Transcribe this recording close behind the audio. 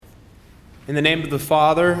In the name of the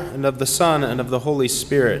Father, and of the Son, and of the Holy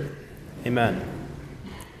Spirit. Amen.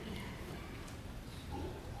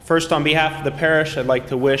 First, on behalf of the parish, I'd like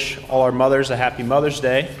to wish all our mothers a happy Mother's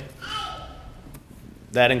Day.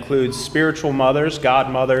 That includes spiritual mothers,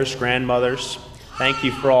 godmothers, grandmothers. Thank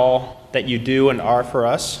you for all that you do and are for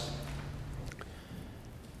us.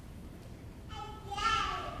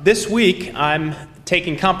 This week, I'm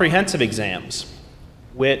taking comprehensive exams,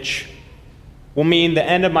 which will mean the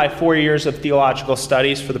end of my 4 years of theological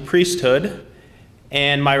studies for the priesthood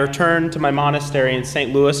and my return to my monastery in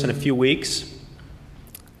St. Louis in a few weeks.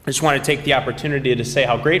 I just want to take the opportunity to say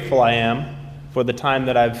how grateful I am for the time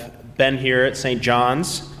that I've been here at St.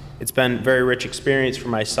 John's. It's been a very rich experience for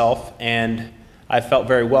myself, and I felt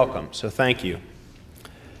very welcome, so thank you.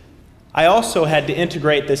 I also had to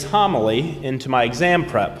integrate this homily into my exam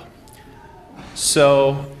prep.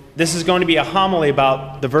 So this is going to be a homily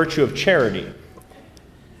about the virtue of charity.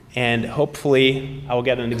 And hopefully I will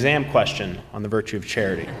get an exam question on the virtue of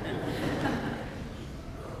charity.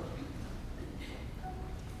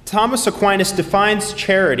 Thomas Aquinas defines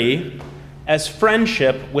charity as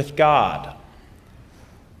friendship with God.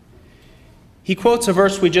 He quotes a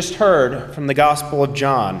verse we just heard from the Gospel of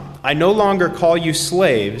John. "I no longer call you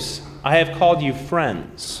slaves, I have called you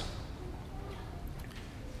friends."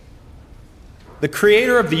 The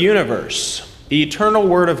creator of the universe, the eternal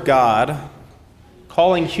Word of God,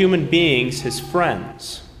 calling human beings his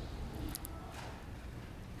friends.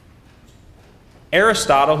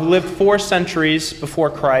 Aristotle, who lived 4 centuries before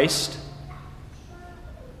Christ,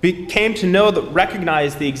 came to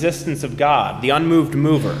recognize the existence of God, the unmoved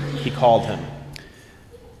mover, he called him.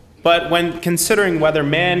 But when considering whether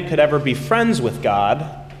man could ever be friends with God,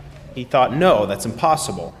 he thought, no, that's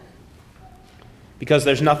impossible, because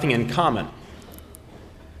there's nothing in common.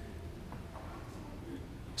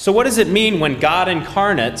 So what does it mean when God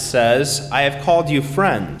incarnate says, "I have called you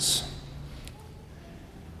friends"?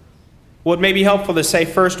 Well, it may be helpful to say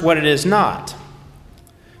first what it is not.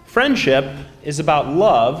 Friendship is about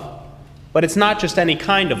love, but it's not just any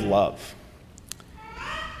kind of love.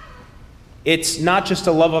 It's not just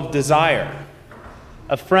a love of desire.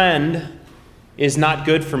 A friend is not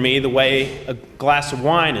good for me the way a glass of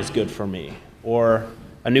wine is good for me, or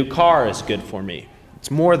a new car is good for me. It's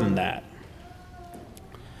more than that.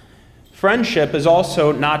 Friendship is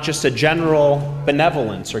also not just a general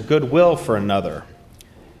benevolence or goodwill for another.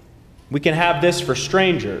 We can have this for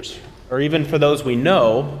strangers, or even for those we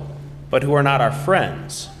know, but who are not our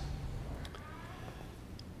friends.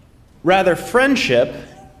 Rather, friendship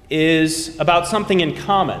is about something in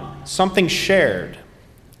common, something shared,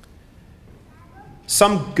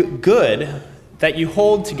 some good that you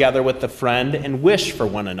hold together with the friend and wish for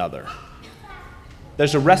one another.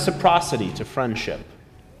 There's a reciprocity to friendship.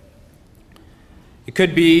 It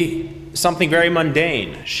could be something very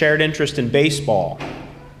mundane, shared interest in baseball,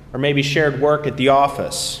 or maybe shared work at the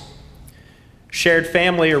office, shared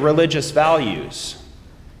family or religious values.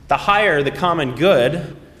 The higher the common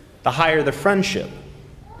good, the higher the friendship.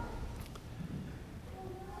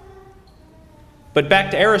 But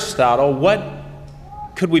back to Aristotle, what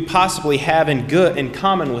could we possibly have in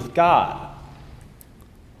common with God?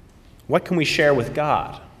 What can we share with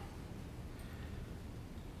God?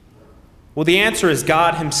 Well, the answer is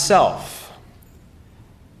God himself.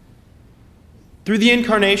 Through the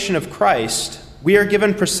incarnation of Christ, we are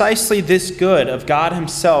given precisely this good of God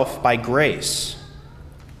himself by grace.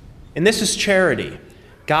 And this is charity,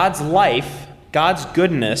 God's life, God's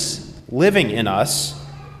goodness living in us,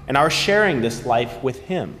 and our sharing this life with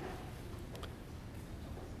him.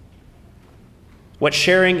 What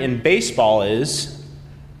sharing in baseball is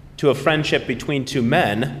to a friendship between two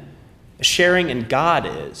men, sharing in God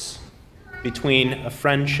is between a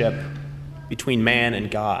friendship between man and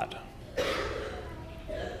God.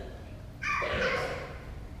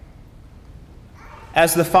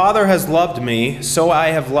 As the Father has loved me, so I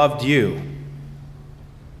have loved you.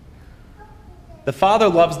 The Father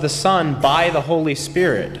loves the Son by the Holy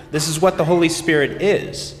Spirit. This is what the Holy Spirit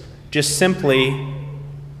is, just simply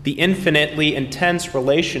the infinitely intense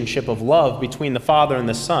relationship of love between the Father and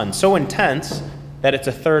the Son, so intense that it's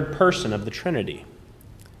a third person of the Trinity.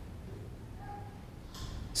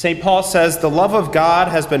 St. Paul says, "The love of God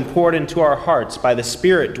has been poured into our hearts by the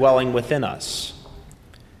Spirit dwelling within us."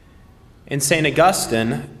 And St.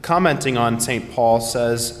 Augustine, commenting on St. Paul,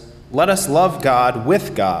 says, "Let us love God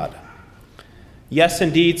with God." Yes,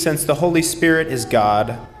 indeed, since the Holy Spirit is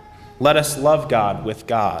God, let us love God with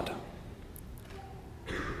God.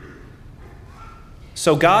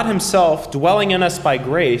 So God himself, dwelling in us by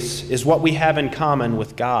grace, is what we have in common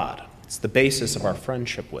with God. It's the basis of our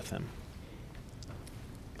friendship with him.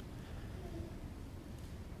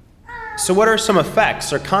 So what are some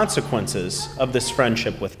effects or consequences of this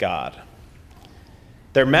friendship with God?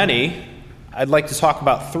 There are many. I'd like to talk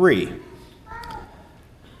about 3.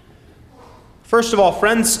 First of all,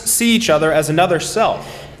 friends see each other as another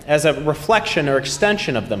self, as a reflection or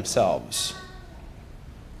extension of themselves.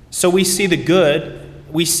 So we see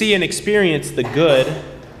and experience the good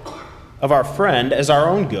of our friend as our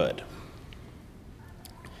own good.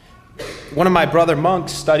 One of my brother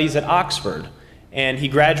monks studies at Oxford, and he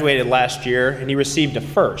graduated last year, and he received a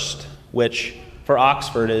first, which for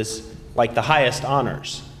Oxford is like the highest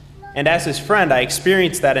honors. And as his friend, I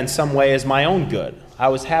experienced that in some way as my own good. I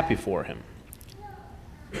was happy for him.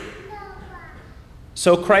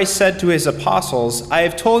 So Christ said to his apostles, "I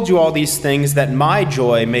have told you all these things that my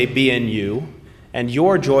joy may be in you, and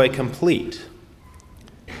your joy complete."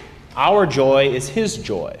 Our joy is his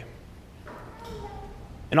joy.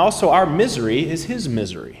 And also our misery is his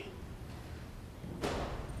misery.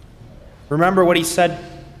 Remember what he said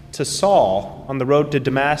to Saul on the road to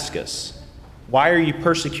Damascus. "Why are you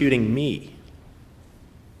persecuting me?"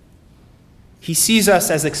 He sees us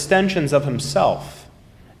as extensions of himself,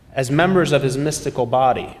 as members of his mystical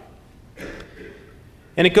body.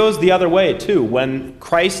 And it goes the other way too. When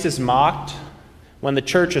Christ is mocked, when the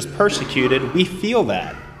church is persecuted, we feel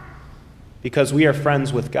that because we are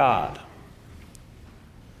friends with God.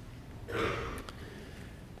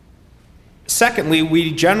 Secondly,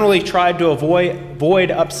 we generally try to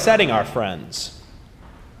avoid upsetting our friends.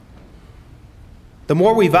 The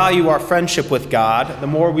more we value our friendship with God, the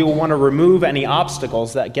more we will want to remove any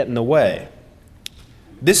obstacles that get in the way.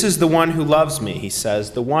 "This is the one who loves me," he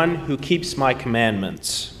says, "the one who keeps my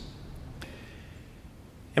commandments."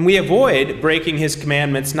 And we avoid breaking his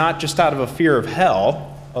commandments not just out of a fear of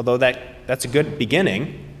hell, although that's a good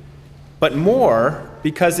beginning, but more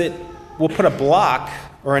because it will put a block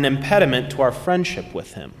or an impediment to our friendship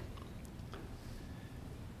with him.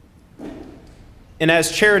 And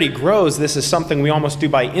as charity grows, this is something we almost do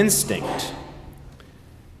by instinct.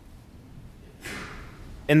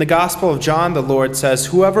 In the Gospel of John, the Lord says,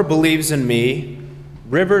 "Whoever believes in me,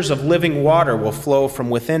 rivers of living water will flow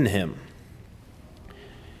from within him."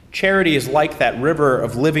 Charity is like that river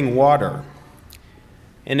of living water.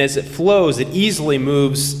 And as it flows, it easily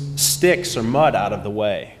moves sticks or mud out of the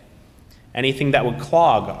way. Anything that would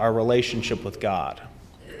clog our relationship with God.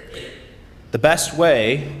 The best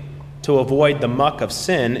way to avoid the muck of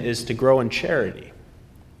sin is to grow in charity.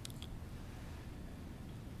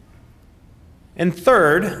 And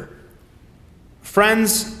third,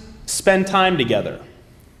 friends spend time together.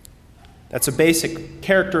 That's a basic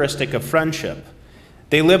characteristic of friendship.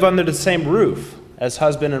 They live under the same roof as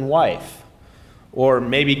husband and wife, or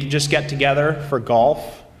maybe just get together for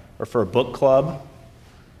golf or for a book club.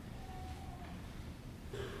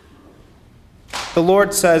 The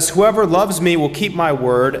Lord says, "Whoever loves me will keep my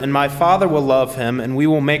word, and my Father will love him, and we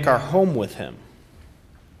will make our home with him.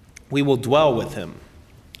 We will dwell with him."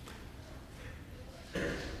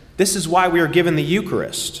 This is why we are given the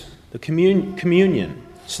Eucharist, the communion,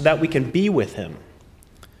 so that we can be with him,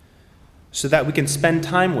 so that we can spend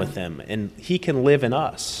time with him, and he can live in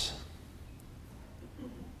us.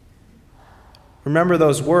 Remember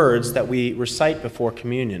those words that we recite before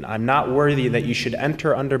communion. "I'm not worthy that you should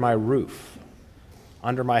enter under my roof,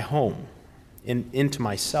 under my home, into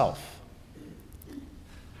myself."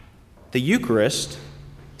 The Eucharist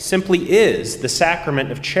simply is the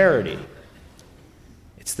sacrament of charity.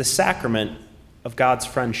 It's the sacrament of God's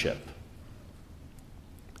friendship.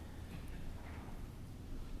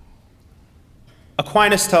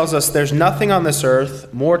 Aquinas tells us there's nothing on this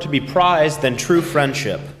earth more to be prized than true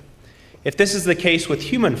friendship. If this is the case with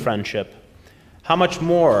human friendship, how much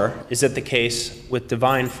more is it the case with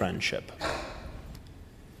divine friendship?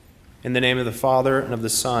 In the name of the Father, and of the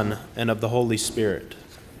Son, and of the Holy Spirit.